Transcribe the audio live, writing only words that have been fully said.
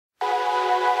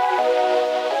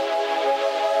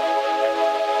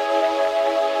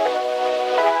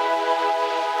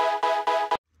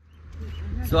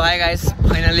So hi guys,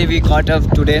 finally we caught up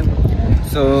today.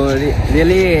 So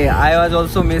really I was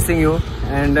also missing you,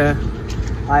 and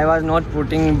I was not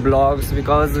putting vlogs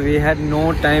because we had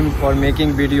no time for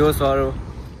making videos or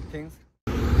things.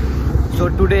 So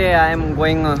today I am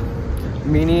going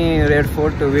mini Red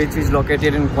Fort, which is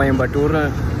located in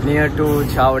Coimbatore near to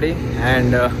Chaudhary,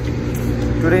 and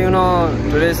today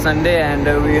today is Sunday and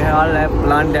we all have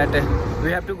planned that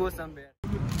we have to go somewhere.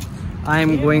 I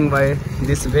am going by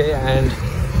this way and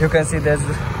you can see that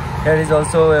there is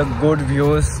also a good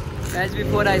views. As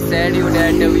before I said you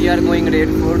that we are going Red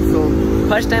Fort, so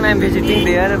first time I am visiting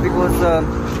there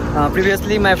because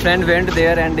previously my friend went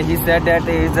there and he said that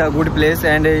it's a good place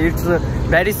and it's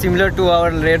very similar to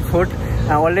our Red Fort.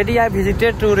 Already I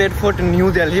visited to Red Fort in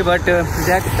New Delhi, but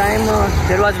that time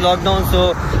there was lockdown,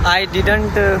 so I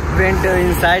didn't went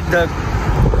inside the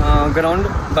ground.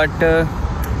 But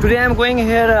today I am going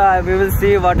here. We will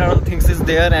see what all things is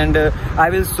there and I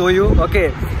will show you.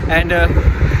 Okay, and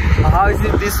how is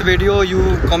it this video?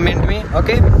 You comment me.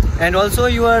 Okay, and also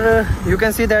you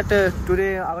can see that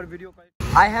today our video.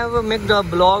 I have made a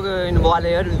blog in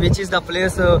Gwalior, which is the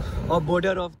place of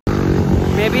border of.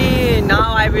 Maybe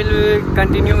now I will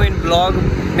continue in vlog.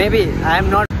 Maybe I am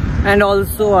not. And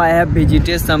also I have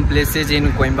visited some places in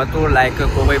Coimbatore like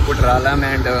coimbatore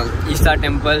and Isa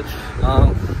temple,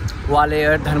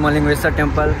 Gwalior, Dharmalingeshwar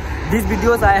temple. These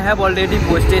videos I have already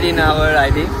posted in our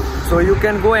ID, so you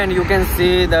can go and you can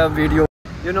see the video.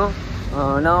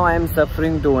 Now I am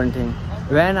suffering to one thing.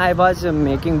 When I was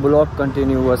making vlog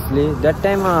continuously, that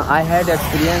time I had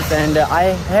experience and I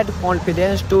had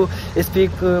confidence to speak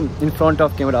in front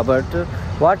of camera. But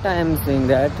what I am saying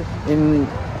that in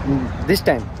this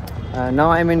time, now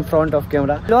I am in front of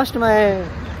camera, lost my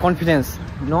confidence.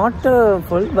 Not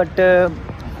full, but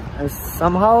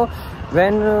somehow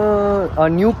when a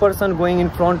new person going in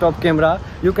front of camera,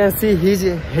 you can see he's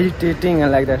hesitating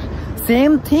and like that.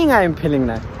 Same thing I am feeling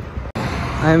now.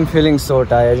 I am feeling so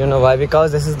tired. You know why?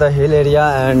 Because this is the hill area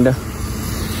and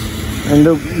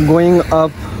going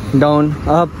up, down,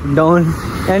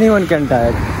 anyone can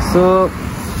tire. So,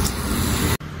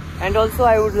 and also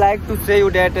I would like to say you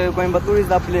that Coimbatore is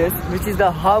the place which is the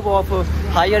hub of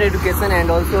higher education and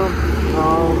also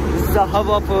this is the hub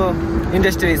of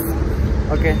industries.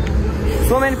 Okay,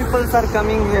 so many people are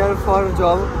coming here for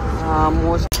job.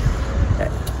 Most.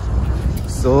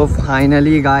 So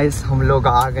finally guys, हम लोग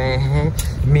आ गए हैं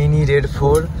mini Red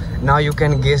Fort. Now you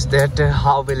can guess that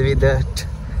how will be that.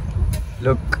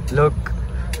 Look.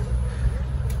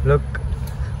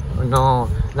 No,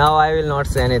 now I will not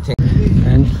say anything.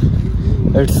 And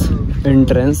its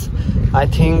entrance. I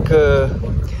think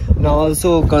now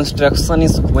also construction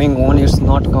is going on. It's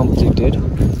not completed.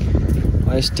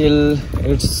 Still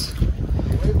it's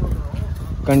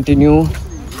continue.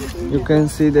 You can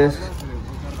see this.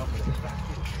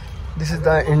 This is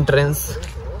the entrance.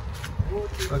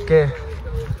 Okay,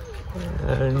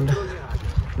 and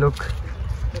look,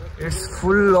 it's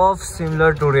full of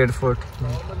similar to Red Fort.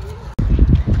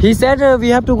 He said we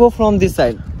have to go from this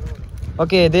side.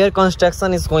 Okay, their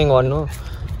construction is going on, no?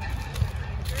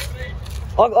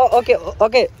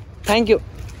 Okay, thank you.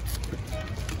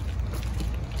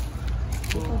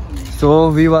 So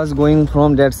we was going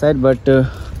from that side, but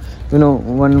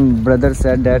one brother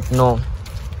said that no,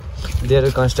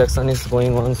 their construction is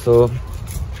going on, so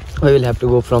we will have to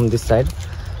go from this side.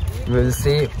 We will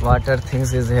see what are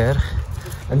things is here,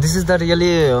 and this is the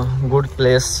really good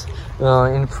place.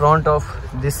 In front of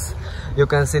this you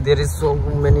can see there is so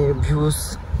many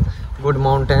views, good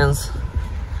mountains.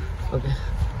 Okay,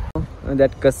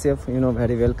 that Kashyap,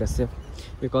 very well Kashyap,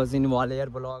 because in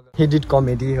Gwalior blog he did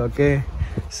comedy. Okay,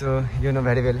 so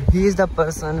very well, he is the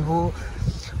person who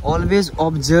always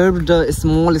observed the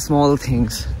small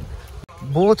things.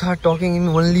 Both are talking in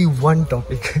only one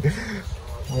topic.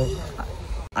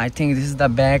 I think this is the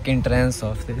back entrance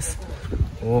of this.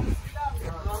 Oh,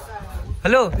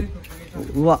 hello.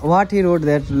 What he wrote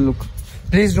that? Look,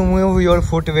 please remove your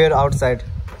footwear outside.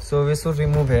 So we should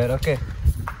remove here. Okay.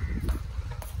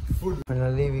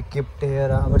 Finally we kept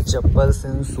here our chappals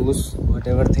and shoes,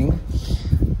 whatever thing,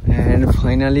 and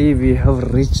finally we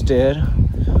have reached here.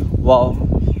 Wow,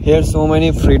 here so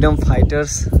many freedom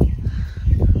fighters.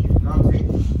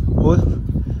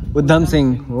 Udham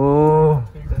Singh. Oh,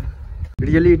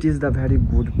 really it is the very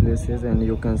good places, and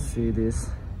you can see this.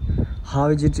 How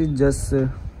is it? Just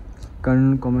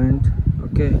comment.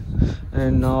 Okay,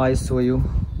 and now I show you.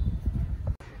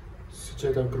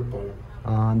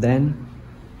 Then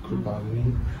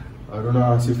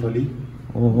Aruna Asif Ali.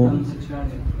 Oh.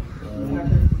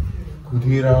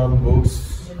 Kudhiram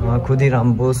books.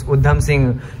 Khudiram Bose, Udham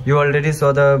Singh. You already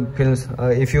saw the films.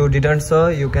 If you didn't saw,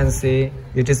 you can see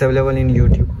it is available in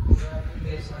YouTube.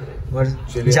 What?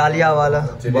 Jallianwala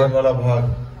Bagh.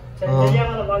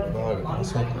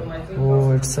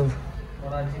 Oh, it's a.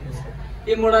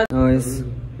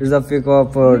 It's a pic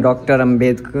of Dr.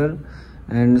 Ambedkar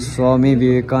and Swami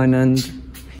Vivekanand,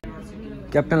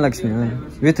 Captain Lakshmi,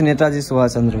 with Netaji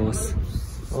Subhash Chandra Bose.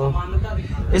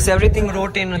 It's everything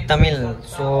wrote in Tamil,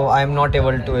 so I am not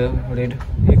able to read.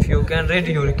 If you can read,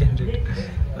 you can read,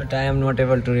 but I am not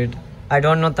able to read. I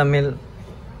don't know Tamil.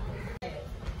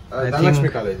 I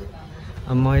think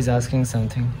Amma is asking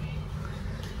something.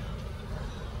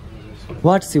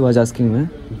 What she was asking, man?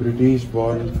 British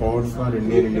born fought for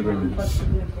Indian independence.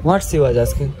 What she was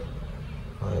asking?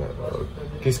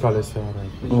 किस college से आ रहा है?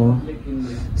 Oh,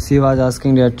 she was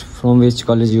asking that from which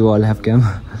college you all have come.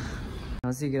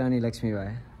 Jhansi ki Rani Lakshmi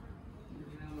Bai.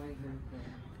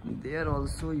 There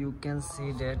also you can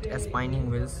see that spinning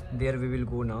wheels. There we will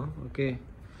go now. Okay.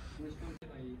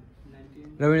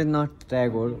 Rabindranath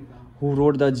Tagore, who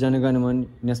wrote the Jan Gan Man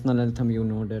national anthem, you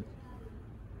know that.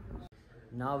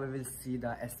 Now we will see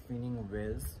the spinning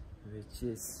wheels, which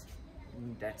is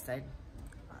in that side.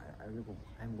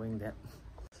 I'm going there.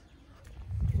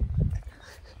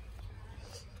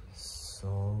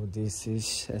 So this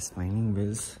is spinning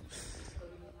wheels.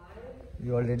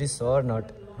 You already saw or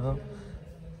not? Huh?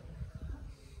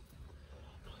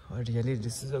 But really,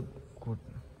 this is a good.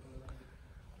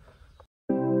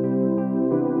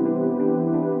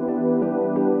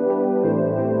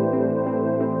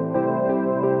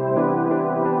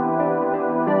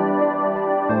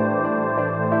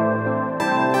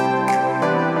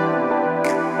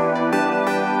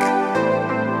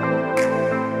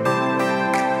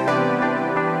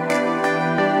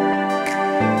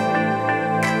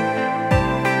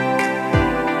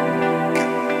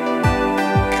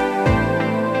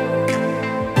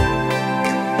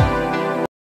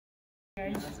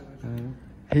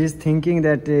 He is thinking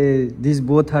that these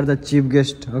both are the chief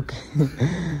guests, okay?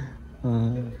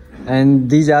 And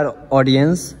these are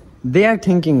audience. They are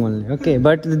thinking only, okay?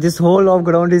 But this whole of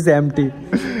ground is empty.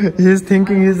 He is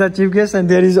thinking he is the chief guest and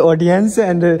there is audience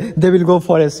and they will go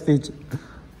for a speech.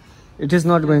 It is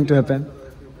not going to happen.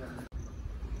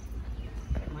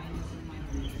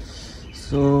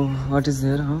 So what is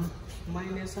there, huh? My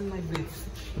nation, my breath.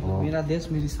 Oh. मेरा देश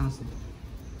मेरी सांसें.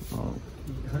 Oh.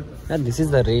 Yeah, this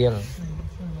is the real.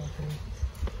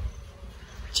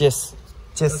 Chess.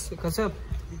 कसब.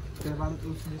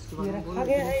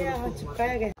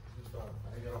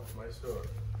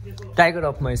 Tiger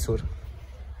of Mysore.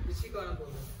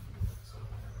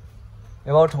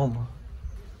 About whom?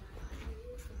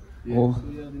 Oh.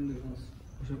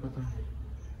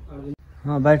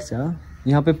 हाँ बैठ जा.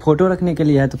 यहाँ पे फोटो रखने के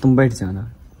लिए है तो तुम बैठ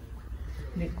जाना.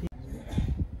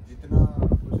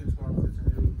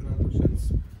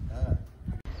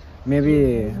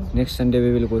 Maybe next Sunday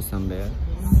we will go somewhere.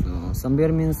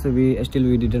 Somewhere means we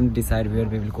didn't decide where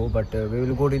we will go, but we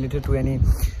will go related to any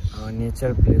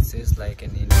nature places like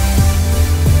any.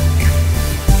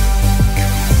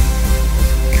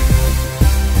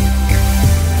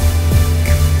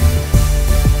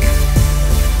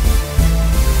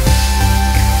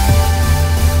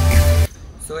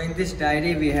 So in this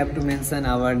diary we have to mention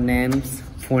our names,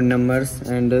 phone numbers,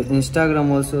 and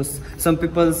Instagram also. Some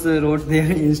people wrote their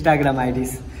Instagram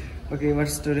IDs. Okay,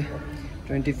 what's today?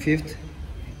 25th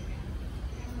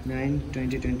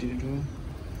 9/2022.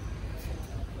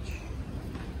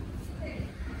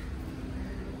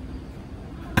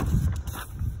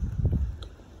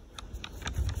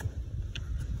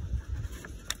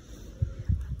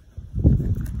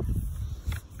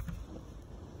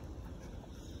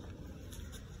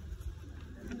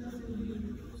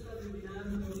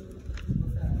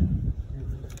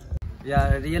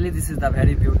 Yeah, really this is the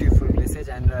very beautiful places,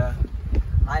 and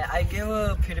I gave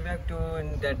a feedback to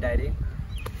in that diary,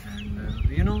 and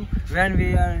you know, when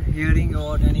we are hearing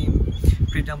about any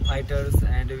freedom fighters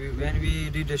and when we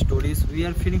read the stories, we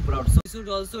are feeling proud. So we should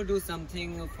also do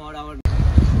something for our,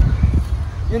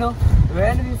 you know,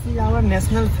 when we see our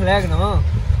national flag,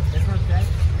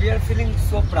 we are feeling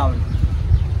so proud.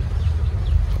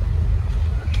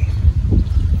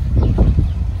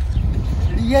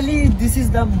 Really, this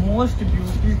is the most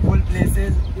beautiful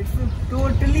places. It's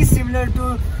totally similar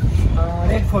to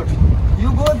Red Fort.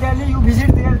 You go Delhi, you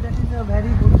visit there, that is a very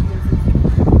good place.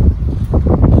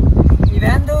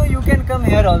 Even though you can come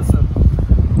here also.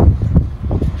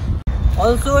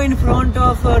 Also in front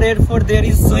of Red Fort there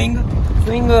is swing.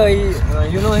 Swing,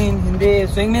 you know, in Hindi,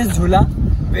 swing means jhula.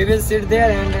 We will sit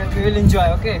there and we will enjoy,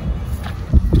 okay?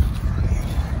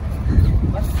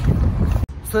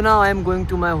 So now I am going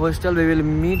to my hostel. We will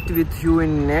meet with you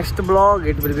in next vlog.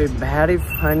 It will be very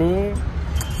funny.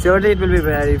 Surely it will be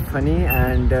very funny,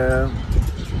 and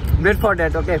wait for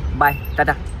that. Okay, bye,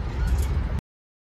 tata.